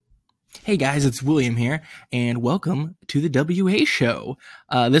Hey guys, it's William here, and welcome to the WA show.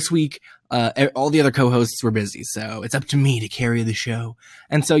 This week, all the other co-hosts were busy, so it's up to me to carry the show.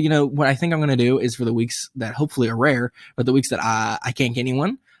 And so, what I think I'm going to do is for the weeks that hopefully are rare, but the weeks that I can't get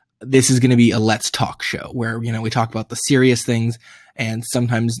anyone, this is going to be a Let's Talk show where, we talk about the serious things and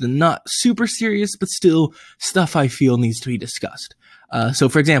sometimes the not super serious, but still stuff I feel needs to be discussed. So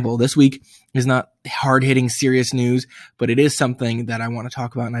for example, this week is not hard-hitting serious news, but it is something that I want to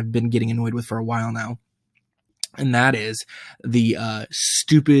talk about and I've been getting annoyed with for a while now. And that is the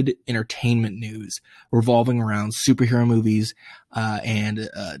stupid entertainment news revolving around superhero movies and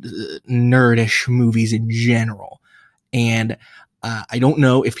nerdish movies in general. And I don't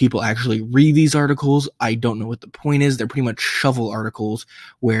know if people actually read these articles. I don't know what the point is. They're pretty much shovel articles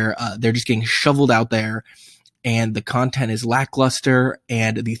where they're just getting shoveled out there. And the content is lackluster,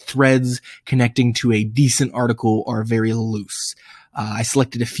 and the threads connecting to a decent article are very loose. I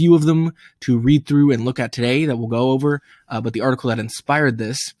selected a few of them to read through and look at today that we'll go over, but the article that inspired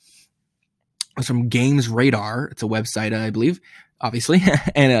this was from Games Radar. It's a website, I believe, obviously,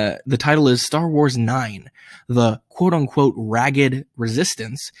 and the title is Star Wars 9, the quote-unquote ragged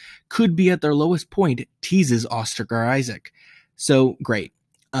resistance could be at their lowest point, teases Oscar Isaac. So, great.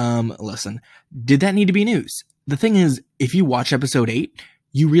 Listen, did that need to be news? The thing is, if you watch episode 8,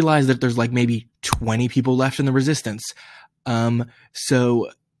 you realize that there's like maybe 20 people left in the resistance. So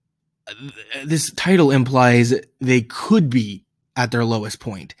this title implies they could be at their lowest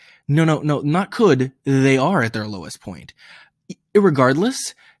point. No, not could. They are at their lowest point.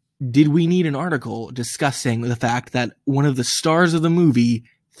 Irregardless, did we need an article discussing the fact that one of the stars of the movie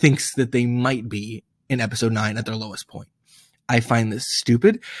thinks that they might be in episode 9 at their lowest point? I find this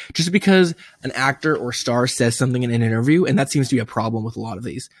stupid just because an actor or star says something in an interview, and that seems to be a problem with a lot of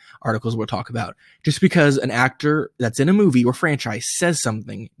these articles we'll talk about. Just because an actor that's in a movie or franchise says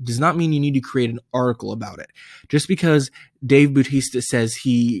something does not mean you need to create an article about it. Just because Dave Bautista says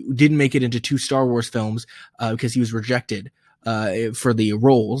he didn't make it into 2 Star Wars films because he was rejected for the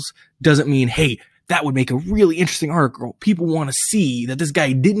roles doesn't mean, hey, that would make a really interesting article. People want to see that this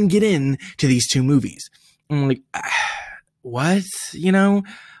guy didn't get in to these 2 movies. I'm like, what?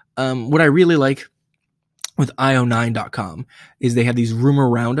 What I really like with io9.com is they have these rumor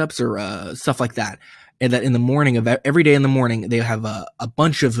roundups or stuff like that. And that in the morning of every day in the morning, they have a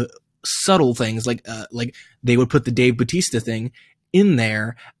bunch of subtle things like they would put the Dave Bautista thing in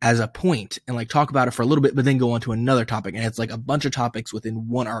there as a point and like talk about it for a little bit, but then go on to another topic. And it's like a bunch of topics within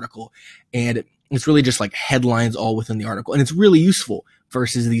one article. And it's really just like headlines all within the article. And it's really useful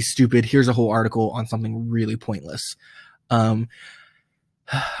versus these stupid, here's a whole article on something really pointless. I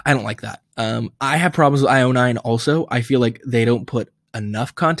don't like that. I have problems with IO9 also. I feel like they don't put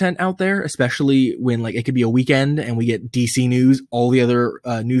enough content out there, especially when like it could be a weekend and we get DC news. All the other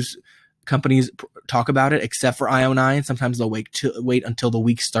news companies talk about it except for IO9. Sometimes they'll wait until the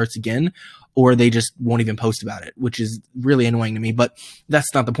week starts again, or they just won't even post about it, which is really annoying to me, but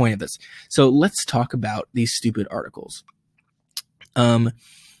that's not the point of this. So let's talk about these stupid articles.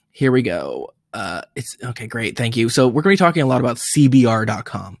 Here we go. It's okay. Great. Thank you. So we're going to be talking a lot about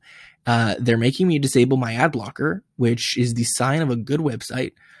CBR.com. They're making me disable my ad blocker, which is the sign of a good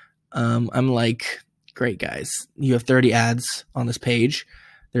website. I'm like, great guys, you have 30 ads on this page.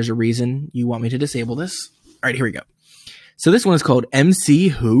 There's a reason you want me to disable this. All right, here we go. So this one is called MC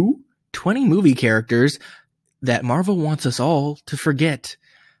Who? 20 movie characters that Marvel wants us all to forget.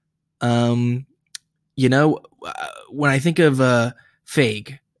 When I think of,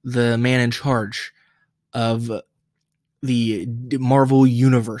 Feige, the man in charge of the Marvel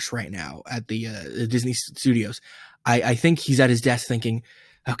universe right now at the Disney Studios, I think he's at his desk thinking,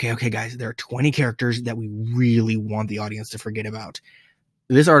 okay, guys, there are 20 characters that we really want the audience to forget about.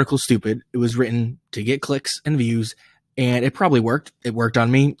 This article's stupid. It was written to get clicks and views, and it probably worked. It worked on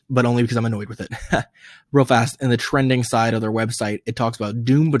me, but only because I'm annoyed with it. Real fast, in the trending side of their website, it talks about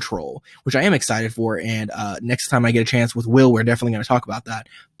Doom Patrol, which I am excited for, and next time I get a chance with Will, we're definitely going to talk about that.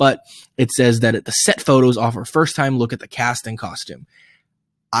 But it says that the set photos offer first-time look at the cast and costume.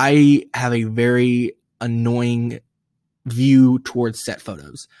 I have a very annoying view towards set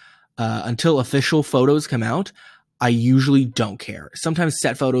photos. Until official photos come out, I usually don't care. Sometimes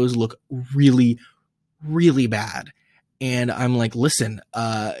set photos look really, really bad. And I'm like, listen,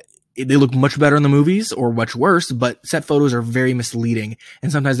 they look much better in the movies or much worse, but set photos are very misleading.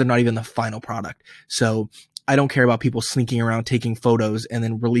 And sometimes they're not even the final product. So I don't care about people sneaking around taking photos and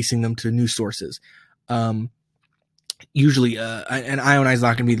then releasing them to news sources. Usually, and IO9 is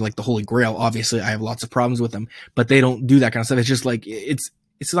not going to be like the holy grail. Obviously, I have lots of problems with them, but they don't do that kind of stuff. It's just like, it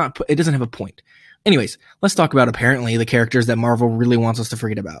doesn't have a point. Anyways, let's talk about apparently the characters that Marvel really wants us to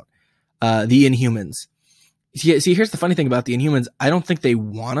forget about. the Inhumans. See, here's the funny thing about the Inhumans. I don't think they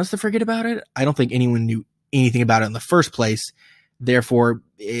want us to forget about it. I don't think anyone knew anything about it in the first place. Therefore,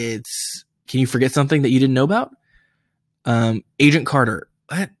 can you forget something that you didn't know about? Agent Carter.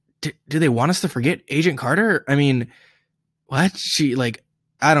 What? Do they want us to forget Agent Carter? I mean, what?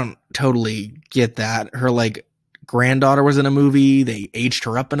 I don't totally get that. Her, granddaughter was in a movie. They aged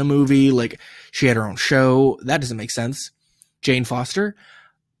her up in a movie. She had her own show. That doesn't make sense. Jane Foster.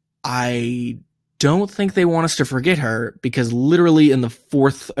 I don't think they want us to forget her because literally in the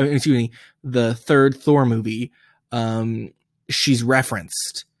third Thor movie, she's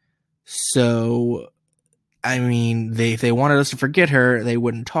referenced. So, I mean, if they wanted us to forget her, they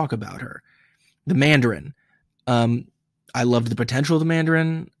wouldn't talk about her. The Mandarin. I loved the potential of the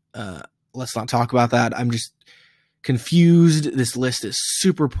Mandarin. Let's not talk about that. I'm just confused. This list is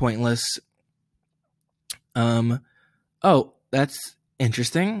super pointless. Oh, that's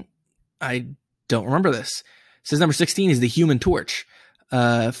interesting. I don't remember this. It says number 16 is the Human Torch.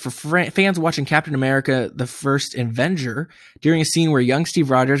 For fans watching Captain America, the First Avenger, during a scene where young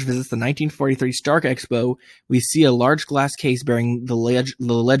Steve Rogers visits the 1943 Stark Expo, we see a large glass case bearing the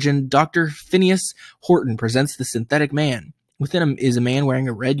legend Dr. Phineas Horton presents the synthetic man. Within him is a man wearing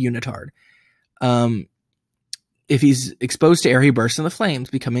a red unitard. If he's exposed to air, he bursts into flames,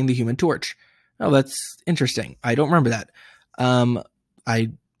 becoming the Human Torch. Oh, that's interesting. I don't remember that.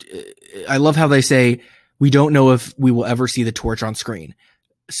 I love how they say, we don't know if we will ever see the torch on screen.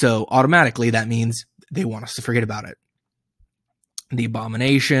 So automatically that means they want us to forget about it. The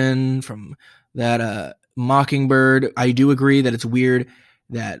Abomination from that Mockingbird. I do agree that it's weird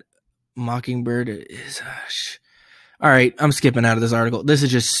that Mockingbird is... all right, I'm skipping out of this article. This is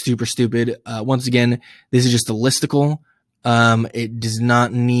just super stupid. Once again, this is just a listicle. It does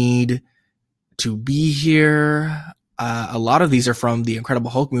not need to be here. A lot of these are from the Incredible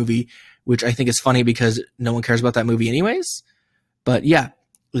Hulk movie, which I think is funny because no one cares about that movie anyways. But yeah,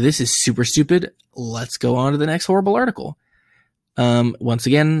 this is super stupid. Let's go on to the next horrible article. Once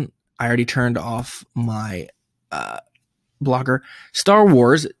again, I already turned off my blogger. Star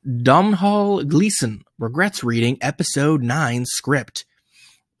Wars, Domhnall Gleeson regrets reading Episode 9 script.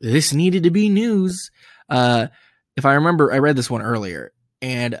 This needed to be news. If I remember, I read this one earlier.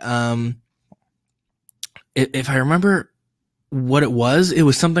 And if I remember what it was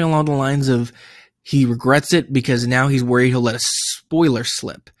something along the lines of he regrets it because now he's worried he'll let a spoiler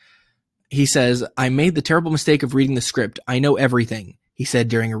slip. He says, I made the terrible mistake of reading the script. I know everything, he said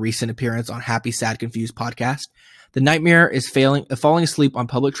during a recent appearance on Happy, Sad, Confused podcast. The nightmare is falling asleep on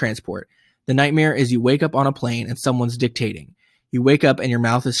public transport. The nightmare is you wake up on a plane and someone's dictating. You wake up and your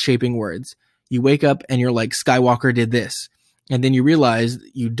mouth is shaping words. You wake up and you're like, Skywalker did this. And then you realize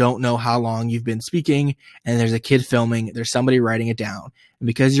you don't know how long you've been speaking, and there's a kid filming, there's somebody writing it down. And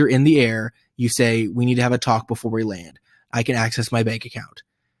because you're in the air, you say, we need to have a talk before we land. I can access my bank account.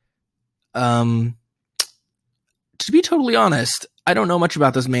 To be totally honest, I don't know much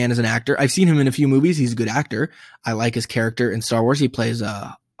about this man as an actor. I've seen him in a few movies. He's a good actor. I like his character in Star Wars. He plays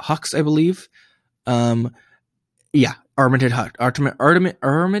Hux, I believe. Yeah, Armitage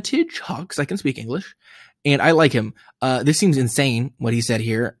Hux. I can speak English. And I like him. This seems insane, what he said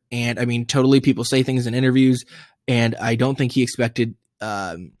here. And I mean, totally people say things in interviews, and I don't think he expected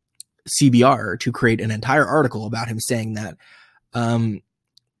CBR to create an entire article about him saying that.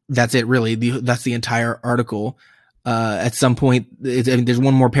 That's it, really. That's the entire article. At some point, there's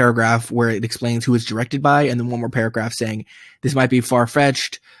one more paragraph where it explains who it's directed by, and then one more paragraph saying this might be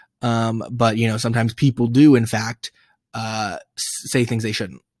far-fetched, but sometimes people do, in fact, say things they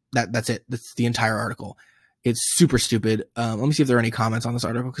shouldn't. That's it. That's the entire article. It's super stupid. Let me see if there are any comments on this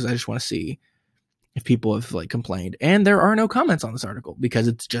article because I just want to see if people have complained. And there are no comments on this article because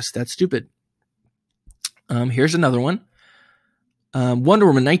it's just that stupid. Here's another one. Wonder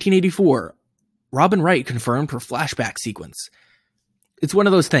Woman 1984. Robin Wright confirmed her flashback sequence. It's one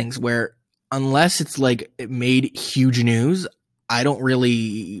of those things where unless it's it made huge news, I don't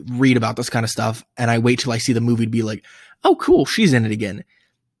really read about this kind of stuff. And I wait till I see the movie to be like, oh, cool, she's in it again.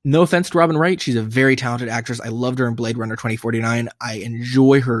 No offense to Robin Wright. She's a very talented actress. I loved her in Blade Runner 2049. I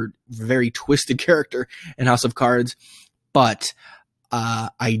enjoy her very twisted character in House of Cards. But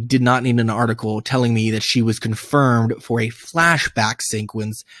I did not need an article telling me that she was confirmed for a flashback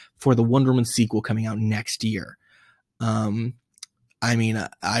sequence for the Wonder Woman sequel coming out next year. I mean,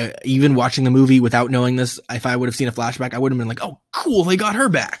 I even watching the movie without knowing this, if I would have seen a flashback, I would have been like, oh, cool, they got her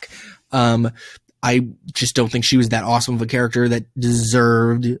back. I just don't think she was that awesome of a character that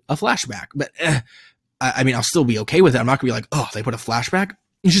deserved a flashback. But I mean, I'll still be okay with it. I'm not gonna be like, oh, they put a flashback.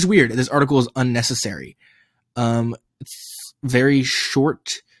 It's just weird. This article is unnecessary. It's very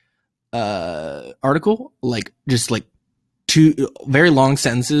short. article, like just like two very long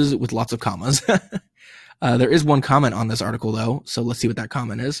sentences with lots of commas. There is one comment on this article though, so let's see what that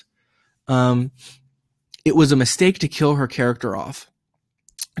comment is. It was a mistake to kill her character off,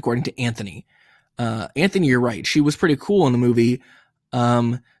 according to Anthony. Anthony, you're right. She was pretty cool in the movie.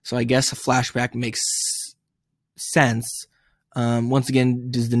 So I guess a flashback makes sense. Once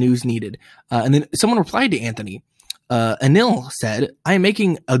again, does the news needed? And then someone replied to Anthony. Anil said, I am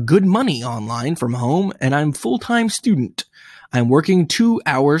making a good money online from home, and I'm full-time student. I'm working 2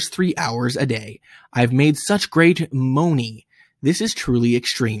 hours, 3 hours a day. I've made such great money. This is truly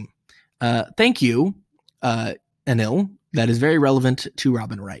extreme. Thank you, Anil. That is very relevant to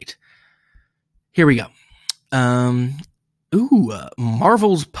Robin Wright. Here we go.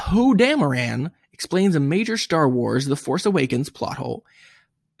 Marvel's Poe Dameron explains a major Star Wars The Force Awakens plot hole.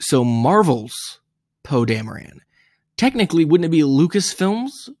 So Marvel's Poe Dameron. Technically, wouldn't it be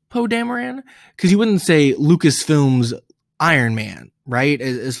Lucasfilm's Poe Dameron? Because you wouldn't say Lucasfilm's Iron Man, right?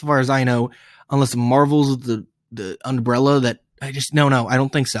 As far as I know, unless Marvel's the umbrella that I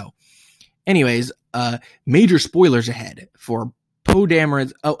don't think so. Anyways, major spoilers ahead for Poe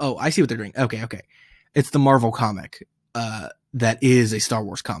Dameron's. Oh, I see what they're doing. Okay. It's the Marvel comic that is a Star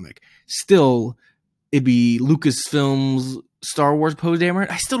Wars comic. Still, it'd be Lucasfilm's Star Wars Poe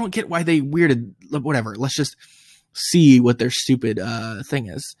Dameron. I still don't get why they weirded. Whatever. Let's just see what their stupid thing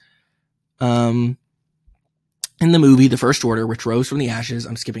is. In the movie, The First Order, which rose from the ashes.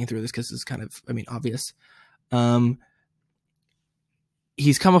 I'm skipping through this because it's kind of, obvious.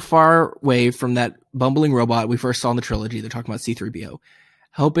 He's come a far way from that bumbling robot we first saw in the trilogy. They're talking about C-3PO.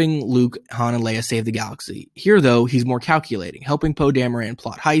 Helping Luke, Han, and Leia save the galaxy. Here, though, he's more calculating, helping Poe Dameron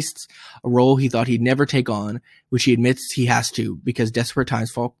plot heists, a role he thought he'd never take on, which he admits he has to, because desperate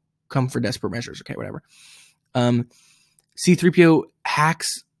times come for desperate measures. Okay, whatever. C-3PO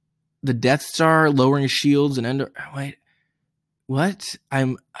hacks the Death Star, lowering shields and wait, what?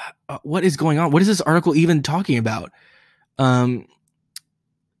 What is going on? What is this article even talking about?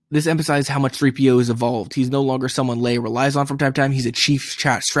 This emphasizes how much 3PO has evolved. He's no longer someone Leia relies on from time to time. He's a chief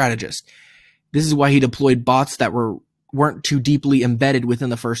strategist. This is why he deployed bots that weren't too deeply embedded within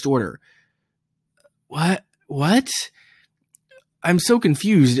the First Order. What? I'm so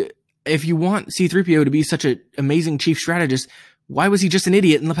confused. If you want C-3PO to be such an amazing chief strategist, why was he just an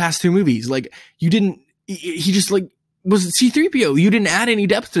idiot in the past two movies? Like, he just was C-3PO. You didn't add any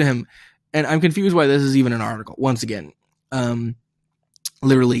depth to him. And I'm confused why this is even an article. Once again,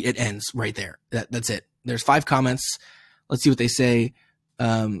 literally it ends right there. That's it. There's 5 comments. Let's see what they say.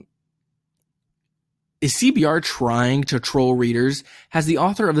 Is CBR trying to troll readers? Has the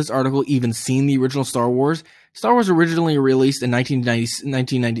author of this article even seen the original Star Wars? Star Wars originally released in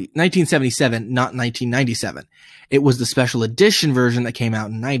 1977, not 1997. It was the special edition version that came out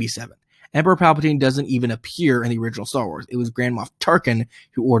in 97. Emperor Palpatine doesn't even appear in the original Star Wars. It was Grand Moff Tarkin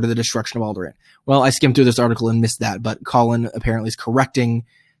who ordered the destruction of Alderaan. Well, I skimmed through this article and missed that, but Colin apparently is correcting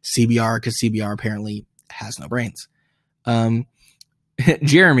CBR because CBR apparently has no brains.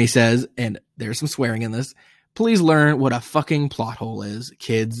 Jeremy says, and there's some swearing in this, please learn what a fucking plot hole is,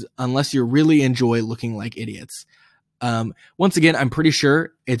 kids, unless you really enjoy looking like idiots. Once again, I'm pretty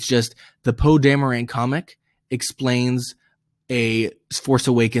sure it's just the Poe Dameron comic explains a Force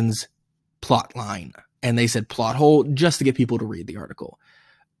Awakens plot line, and they said plot hole just to get people to read the article.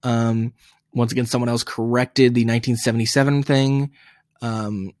 Once again, someone else corrected the 1977 thing.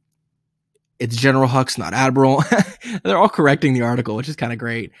 It's General Hux, not Admiral. They're all correcting the article, which is kind of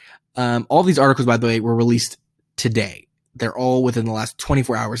great. All these articles, by the way, were released today. They're all within the last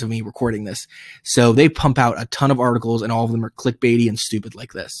 24 hours of me recording this. So they pump out a ton of articles, and all of them are clickbaity and stupid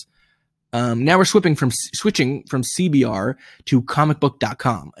like this. Now we're switching from CBR to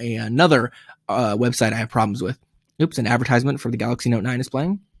comicbook.com, another website I have problems with. Oops, an advertisement for the Galaxy Note 9 is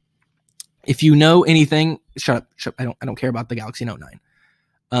playing. If you know anything, shut up. I don't care about the Galaxy Note 9.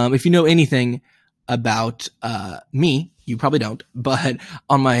 If you know anything about me, you probably don't, but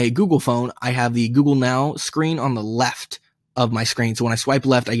on my Google phone, I have the Google Now screen on the left of my screen. So when I swipe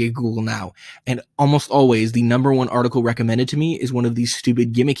left, I get Google Now. And almost always the number one article recommended to me is one of these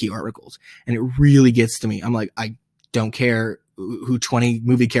stupid gimmicky articles. And it really gets to me. I'm like, I don't care who 20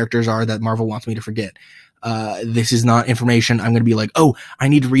 movie characters are that Marvel wants me to forget. This is not information. I'm going to be like, oh, I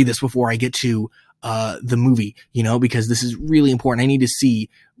need to read this before I get to the movie, because this is really important. I need to see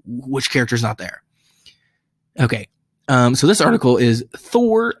which character's not there. Okay. So this article is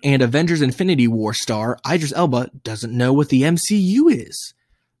Thor and Avengers Infinity War star Idris Elba doesn't know what the MCU is.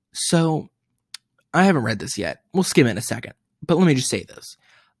 So I haven't read this yet. We'll skim it in a second. But let me just say this.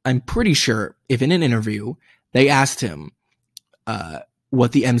 I'm pretty sure if in an interview they asked him,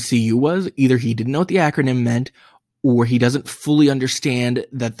 what the MCU was. Either he didn't know what the acronym meant, or he doesn't fully understand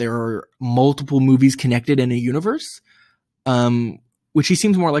that there are multiple movies connected in a universe. Which he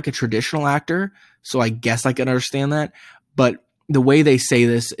seems more like a traditional actor, so I guess I can understand that. But the way they say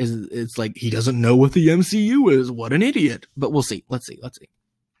this is, it's like he doesn't know what the MCU is. What an idiot! But we'll see. Let's see.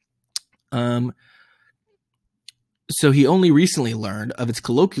 So he only recently learned of its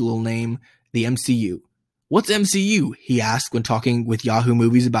colloquial name, the MCU. What's MCU? He asked when talking with Yahoo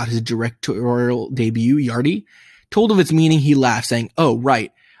Movies about his directorial debut, Yardy. Told of its meaning, he laughed, saying, "Oh,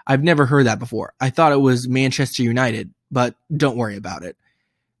 right. I've never heard that before. I thought it was Manchester United, but don't worry about it."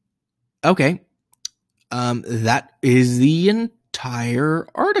 Okay. That is the entire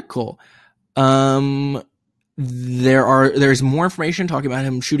article. There's more information talking about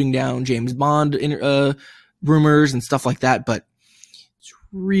him shooting down James Bond rumors and stuff like that, but it's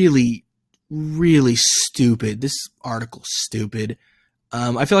really, really stupid. This article's stupid.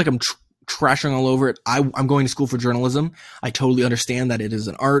 I feel like I'm trashing all over it. I'm going to school for journalism. I totally understand that it is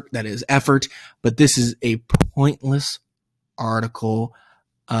an art, that is effort, but this is a pointless article.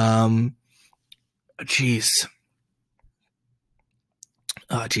 Jeez,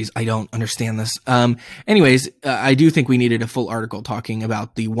 I don't understand this. Anyways, I do think we needed a full article talking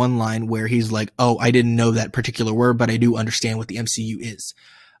about the one line where he's like, "Oh, I didn't know that particular word, but I do understand what the MCU is."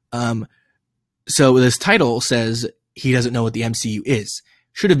 So this title says he doesn't know what the MCU is.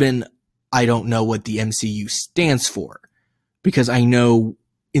 Should have been, "I don't know what the MCU stands for," because I know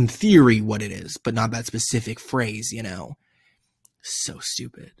in theory what it is, but not that specific phrase, you know. So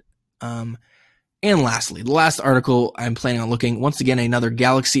stupid. And lastly, the last article I'm planning on looking, once again, another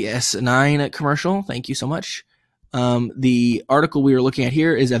Galaxy S9 commercial. Thank you so much. The article we are looking at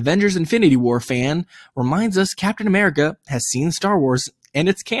here is Avengers Infinity War fan reminds us Captain America has seen Star Wars and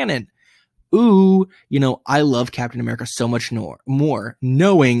it's canon. Ooh, you know, I love Captain America so much more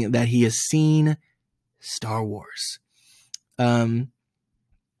knowing that he has seen Star Wars. Let's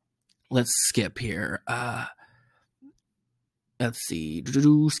skip here. Let's see.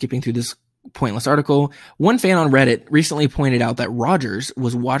 Skipping through this pointless article. One fan on Reddit recently pointed out that Rogers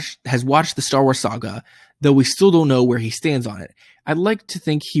has watched the Star Wars saga, though we still don't know where he stands on it. I'd like to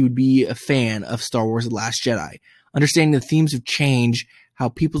think he would be a fan of Star Wars The Last Jedi. Understanding the themes of change, how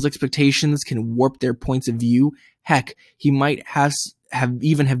people's expectations can warp their points of view. Heck, he might have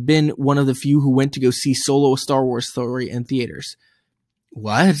been one of the few who went to go see Solo: A Star Wars Story in theaters.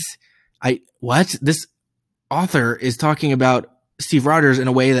 What? This author is talking about Steve Rogers in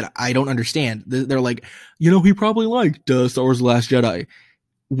a way that I don't understand. They're like, you know, he probably liked Star Wars The Last Jedi.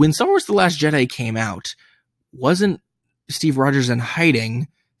 When Star Wars The Last Jedi came out, wasn't Steve Rogers in hiding,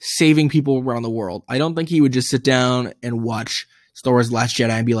 saving people around the world? I don't think he would just sit down and watch Star Wars The Last Jedi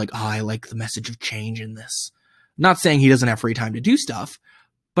and be like, oh, I like the message of change in this. Not saying he doesn't have free time to do stuff,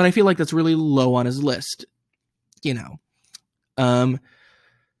 but I feel like that's really low on his list. You know.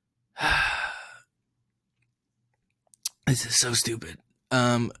 This is so stupid.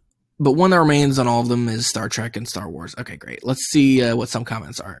 But one that remains on all of them is Star Trek and Star Wars. Okay, great. Let's see what some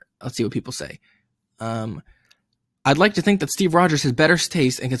comments are. Let's see what people say. I'd like to think that Steve Rogers has better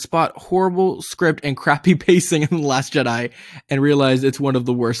taste and can spot horrible script and crappy pacing in The Last Jedi and realize it's one of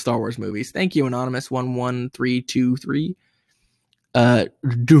the worst Star Wars movies. Thank you, Anonymous 11323.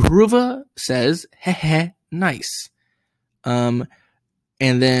 Duhruva says, heh, nice. And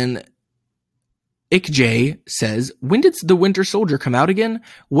then IkJ says, when did The Winter Soldier come out again?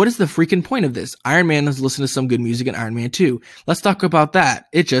 What is the freaking point of this? Iron Man has listened to some good music in Iron Man 2. Let's talk about that.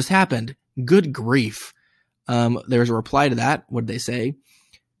 It just happened. Good grief. There's a reply to that. What did they say?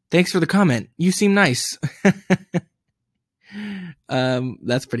 Thanks for the comment. You seem nice.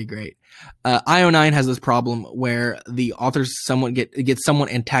 That's pretty great. IO9 has this problem where the authors gets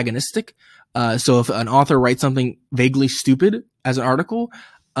somewhat antagonistic. So if an author writes something vaguely stupid as an article,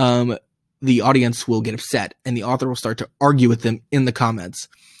 the audience will get upset and the author will start to argue with them in the comments,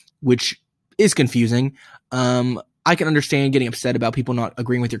 which is confusing. I can understand getting upset about people not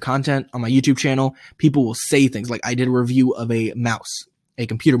agreeing with your content. On my YouTube channel, people will say things like, I did a review of a mouse, a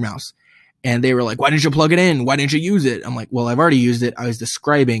computer mouse, and they were like, why didn't you plug it in? Why didn't you use it? I'm like, well, I've already used it. I was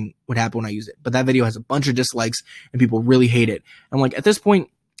describing what happened when I used it, but that video has a bunch of dislikes and people really hate it. I'm like, at this point,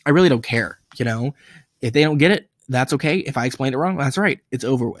 I really don't care. You know, if they don't get it, that's okay. If I explained it wrong, that's right. It's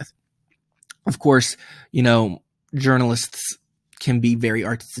over with. Of course, you know, journalists can be very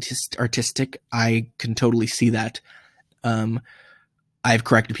artistic. I can totally see that. I've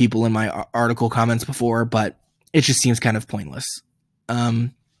corrected people in my article comments before, but it just seems kind of pointless.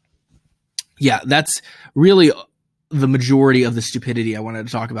 Yeah, that's really the majority of the stupidity I wanted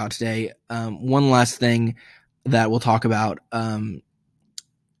to talk about today. One last thing that we'll talk about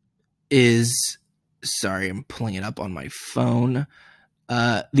is, sorry, I'm pulling it up on my phone.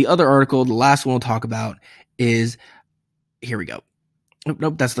 The other article, the last one we'll talk about is, here we go.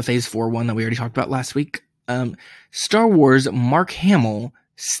 Nope, that's the Phase 4 one that we already talked about last week. Star Wars Mark Hamill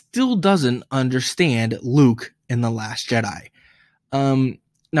still doesn't understand Luke in The Last Jedi.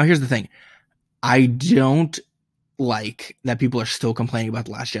 Now here's the thing. I don't like that people are still complaining about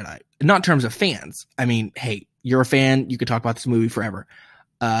The Last Jedi. Not in terms of fans. I mean, hey, you're a fan, you could talk about this movie forever.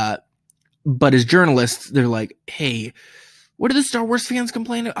 But as journalists, they're like, hey, what do the Star Wars fans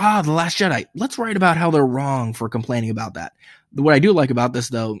complain about? The Last Jedi. Let's write about how they're wrong for complaining about that. What I do like about this,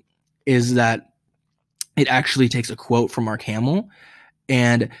 though, is that it actually takes a quote from Mark Hamill,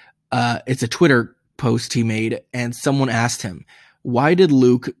 and it's a Twitter post he made, and someone asked him, why did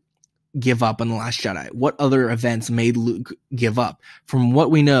Luke give up on The Last Jedi? What other events made Luke give up? From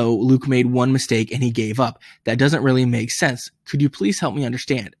what we know, Luke made one mistake and he gave up. That doesn't really make sense. Could you please help me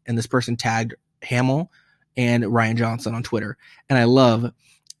understand? And this person tagged Hamill and Rian Johnson on Twitter. And I love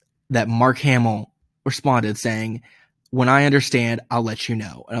that Mark Hamill responded saying, when I understand, I'll let you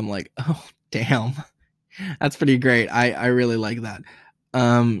know. And I'm like, oh, damn. That's pretty great. I really like that.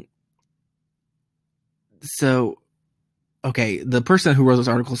 Okay, the person who wrote this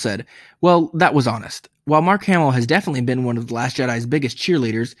article said, well, that was honest. While Mark Hamill has definitely been one of The Last Jedi's biggest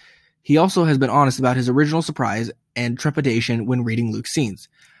cheerleaders, he also has been honest about his original surprise and trepidation when reading Luke's scenes.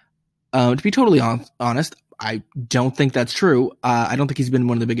 To be totally honest, I don't think that's true. I don't think he's been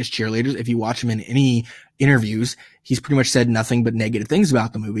one of the biggest cheerleaders. If you watch him in any interviews, he's pretty much said nothing but negative things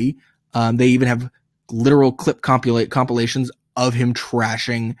about the movie. They even have literal clip compilations of him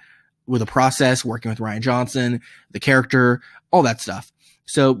trashing with a process, working with Rian Johnson, the character, all that stuff.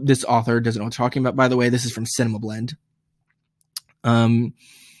 So this author doesn't know what I'm talking about. By the way, this is from Cinema Blend. And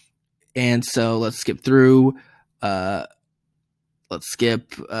so let's skip through. Throughout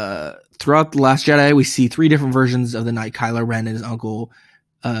The Last Jedi, we see 3 different versions of the night Kylo Ren and his uncle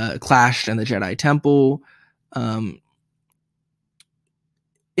clashed in the Jedi Temple.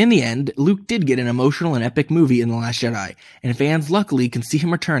 In the end, Luke did get an emotional and epic movie in The Last Jedi, and fans luckily can see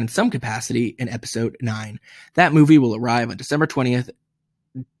him return in some capacity in Episode 9. That movie will arrive on December 20th,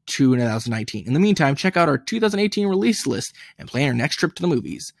 2019. In the meantime, check out our 2018 release list and plan your next trip to the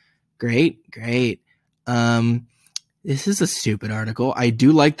movies. Great. This is a stupid article. I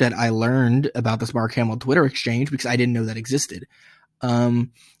do like that I learned about this Mark Hamill Twitter exchange because I didn't know that existed. But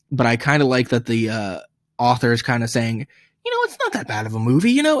I kind of like that the author is kind of saying, it's not that bad of a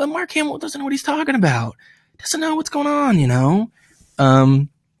movie, and Mark Hamill doesn't know what he's talking about. Doesn't know what's going on,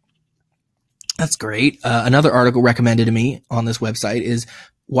 That's great. Another article recommended to me on this website is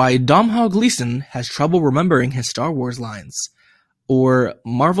why Domhnall Gleeson has trouble remembering his Star Wars lines. Or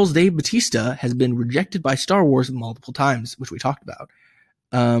Marvel's Dave Bautista has been rejected by Star Wars multiple times, which we talked about.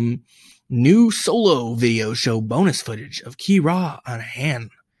 New Solo video show bonus footage of Kira on Han,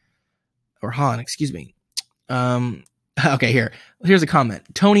 excuse me. Okay, here's a comment.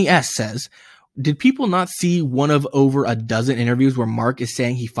 Tony S says, did people not see one of over a dozen interviews where Mark is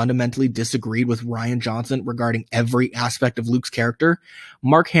saying he fundamentally disagreed with Rian Johnson regarding every aspect of Luke's character?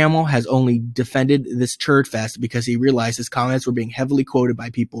 Mark Hamill has only defended this turd fest because he realized his comments were being heavily quoted by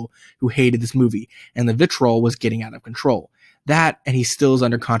people who hated this movie, and the vitriol was getting out of control. That, and he still is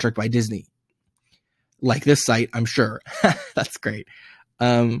under contract by Disney. Like this site, I'm sure. That's great.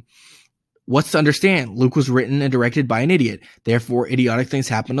 What's to understand? Luke was written and directed by an idiot. Therefore, idiotic things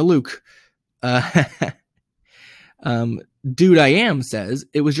happen to Luke. Dude I Am says,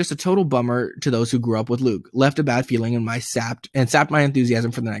 it was just a total bummer to those who grew up with Luke. Left a bad feeling in sapped my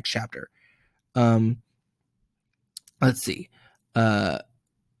enthusiasm for the next chapter. Let's see.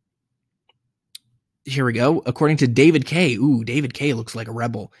 Here we go. According to David K. David K. looks like a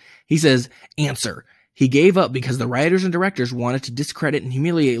rebel. He says, answer. He gave up because the writers and directors wanted to discredit and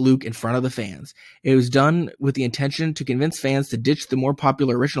humiliate Luke in front of the fans. It was done with the intention to convince fans to ditch the more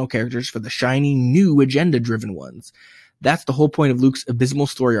popular original characters for the shiny, new, agenda-driven ones. That's the whole point of Luke's abysmal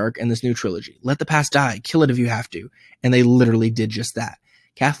story arc in this new trilogy. Let the past die. Kill it if you have to. And they literally did just that.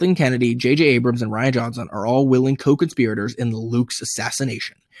 Kathleen Kennedy, J.J. Abrams, and Rian Johnson are all willing co-conspirators in Luke's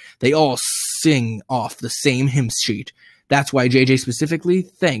assassination. They all sing off the same hymn sheet. That's why JJ specifically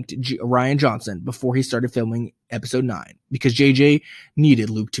thanked Rian Johnson before he started filming episode 9, because JJ needed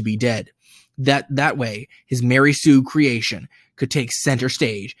Luke to be dead. That way, his Mary Sue creation could take center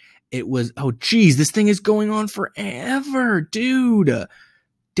stage. It was, this thing is going on forever, dude.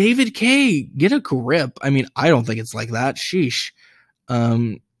 David K., get a grip. I mean, I don't think it's like that. Sheesh.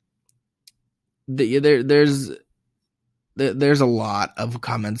 There's a lot of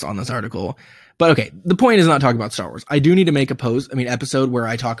comments on this article. But okay, the point is not talking about Star Wars. I do need to make episode where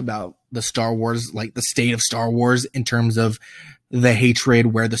I talk about the Star Wars, like the state of Star Wars in terms of the hatred,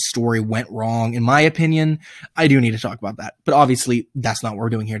 where the story went wrong. In my opinion, I do need to talk about that. But obviously, that's not what we're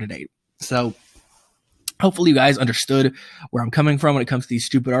doing here today. So hopefully you guys understood where I'm coming from when it comes to these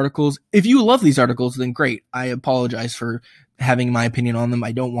stupid articles. If you love these articles, then great. I apologize for having my opinion on them.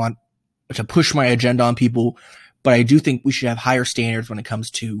 I don't want to push my agenda on people, but I do think we should have higher standards when it comes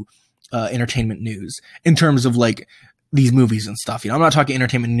to entertainment news in terms of like these movies and stuff. I'm not talking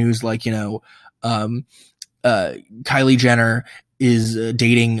entertainment news like, Kylie Jenner is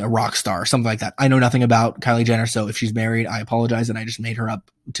dating a rock star, something like that. I know nothing about Kylie Jenner, so if she's married, I apologize and I just made her up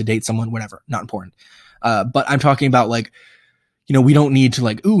to date someone, whatever. Not important. But I'm talking about like, we don't need to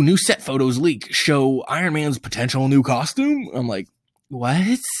like, new set photos leak, show Iron Man's potential new costume. I'm like,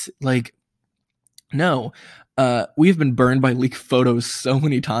 what? Like, no. We've been burned by leaked photos so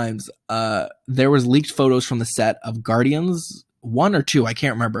many times. There was leaked photos from the set of Guardians 1 or 2, I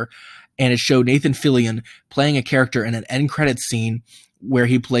can't remember. And it showed Nathan Fillion playing a character in an end credits scene where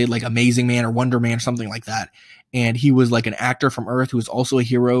he played like Amazing Man or Wonder Man or something like that. And he was like an actor from Earth who was also a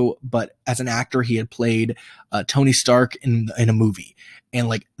hero, but as an actor, he had played Tony Stark in a movie. And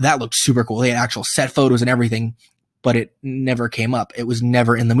like that looked super cool. They had actual set photos and everything, but it never came up. It was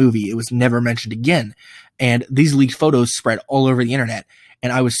never in the movie. It was never mentioned again. And these leaked photos spread all over the internet,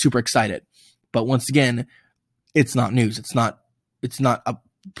 and I was super excited. But once again, it's not news.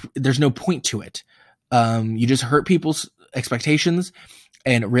 There's no point to it. You just hurt people's expectations,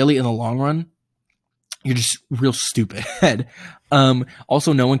 and really in the long run, you're just real stupid.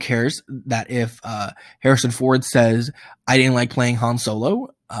 Also, no one cares that if Harrison Ford says, I didn't like playing Han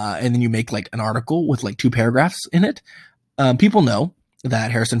Solo, and then you make like an article with like 2 paragraphs in it. People know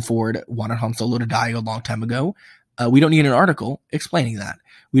that Harrison Ford wanted Han Solo to die a long time ago. We don't need an article explaining that.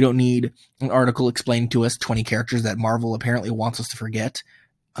 We don't need an article explaining to us 20 characters that Marvel apparently wants us to forget.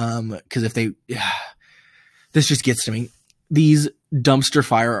 Because this just gets to me. These dumpster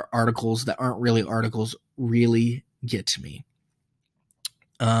fire articles that aren't really articles really get to me.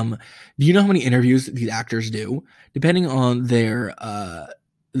 Do you know how many interviews these actors do? Depending on their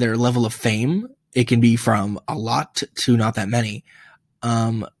level of fame, it can be from a lot to not that many.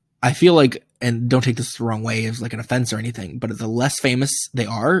 I feel like, and don't take this the wrong way as like an offense or anything, but the less famous they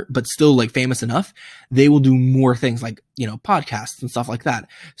are, but still like famous enough, they will do more things like, podcasts and stuff like that.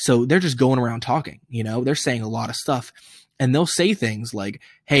 So they're just going around talking, they're saying a lot of stuff. And they'll say things like,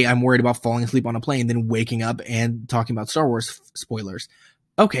 hey, I'm worried about falling asleep on a plane, then waking up and talking about Star Wars spoilers.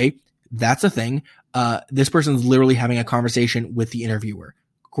 Okay, that's a thing. This person's literally having a conversation with the interviewer.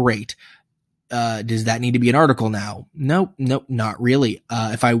 Great. Does that need to be an article now? Nope, not really.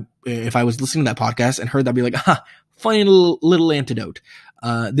 If I was listening to that podcast and heard that, I'd be like, funny little antidote.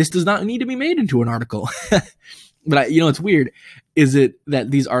 This does not need to be made into an article. But it's weird. Is it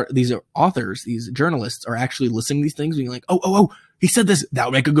that these are authors, these journalists are actually listening to these things being like, oh, he said this, that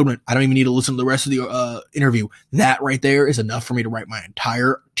would make a good one. I don't even need to listen to the rest of the interview. That right there is enough for me to write my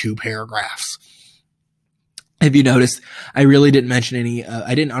entire 2 paragraphs. If you noticed, I really didn't mention any,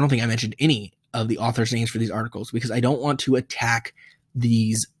 I don't think I mentioned any of the authors' names for these articles because I don't want to attack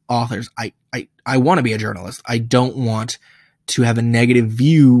these authors. I want to be a journalist. I don't want to have a negative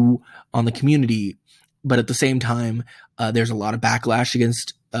view on the community. But at the same time, there's a lot of backlash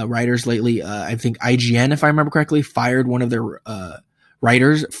against writers lately. I think IGN, if I remember correctly, fired one of their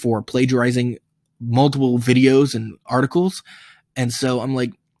writers for plagiarizing multiple videos and articles. And so I'm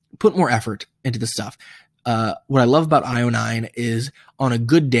like, put more effort into this stuff. What I love about IO9 is on a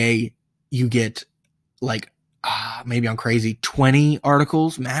good day, you get like, maybe I'm crazy, 20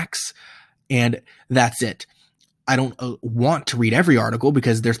 articles max. And that's it. I don't want to read every article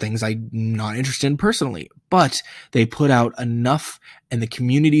because there's things I'm not interested in personally, but they put out enough and the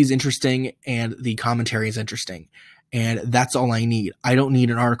community is interesting and the commentary is interesting. And that's all I need. I don't need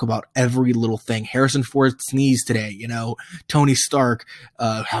an article about every little thing. Harrison Ford sneezed today, Tony Stark,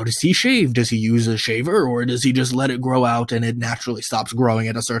 how does he shave? Does he use a shaver or does he just let it grow out and it naturally stops growing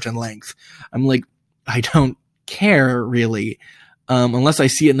at a certain length? I'm like, I don't care really, unless I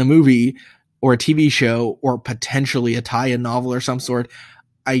see it in the movie or a TV show, or potentially a tie-in novel or some sort.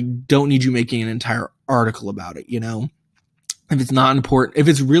 I don't need you making an entire article about it, If it's not important, if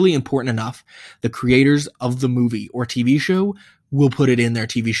it's really important enough, the creators of the movie or TV show will put it in their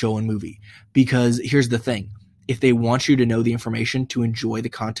TV show and movie. Because here's the thing. If they want you to know the information to enjoy the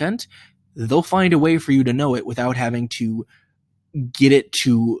content, they'll find a way for you to know it without having to get it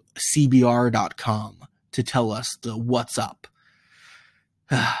to cbr.com to tell us the what's up.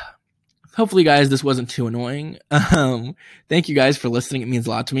 hopefully, guys, this wasn't too annoying. Thank you guys for listening. It means a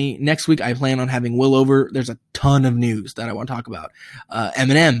lot to me. Next week, I plan on having Will over. There's a ton of news that I want to talk about.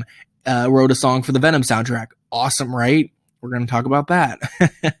 Eminem wrote a song for the Venom soundtrack. Awesome, right? We're going to talk about that.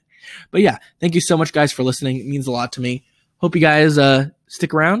 But yeah, thank you so much, guys, for listening. It means a lot to me. Hope you guys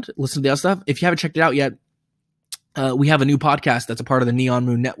stick around, listen to the other stuff. If you haven't checked it out yet, we have a new podcast that's a part of the Neon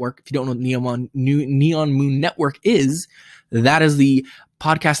Moon Network. If you don't know what Neon Moon Network is, that is the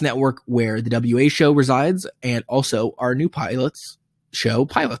podcast network where the WA show resides, and also our new Pilots.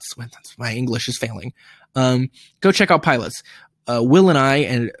 My English is failing. Go check out Pilots. Will and I,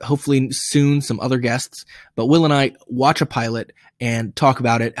 and hopefully soon some other guests, but Will and I watch a pilot and talk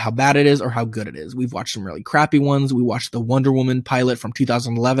about it, how bad it is or how good it is. We've watched some really crappy ones. We watched the Wonder Woman pilot from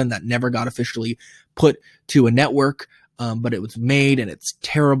 2011 that never got officially put to a network, but it was made and it's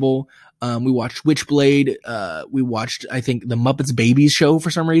terrible. We watched Witchblade. We watched, I think, the Muppets Babies show for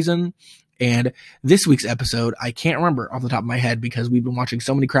some reason. And this week's episode, I can't remember off the top of my head because we've been watching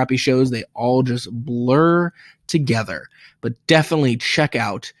so many crappy shows. They all just blur together. But definitely check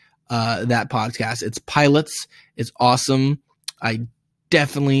out that podcast. It's Pilots. It's awesome. I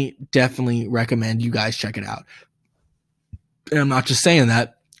definitely recommend you guys check it out. And I'm not just saying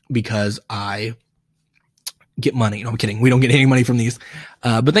that because I get money. No, I'm kidding. We don't get any money from these.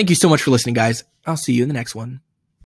 But thank you so much for listening, guys. I'll see you in the next one.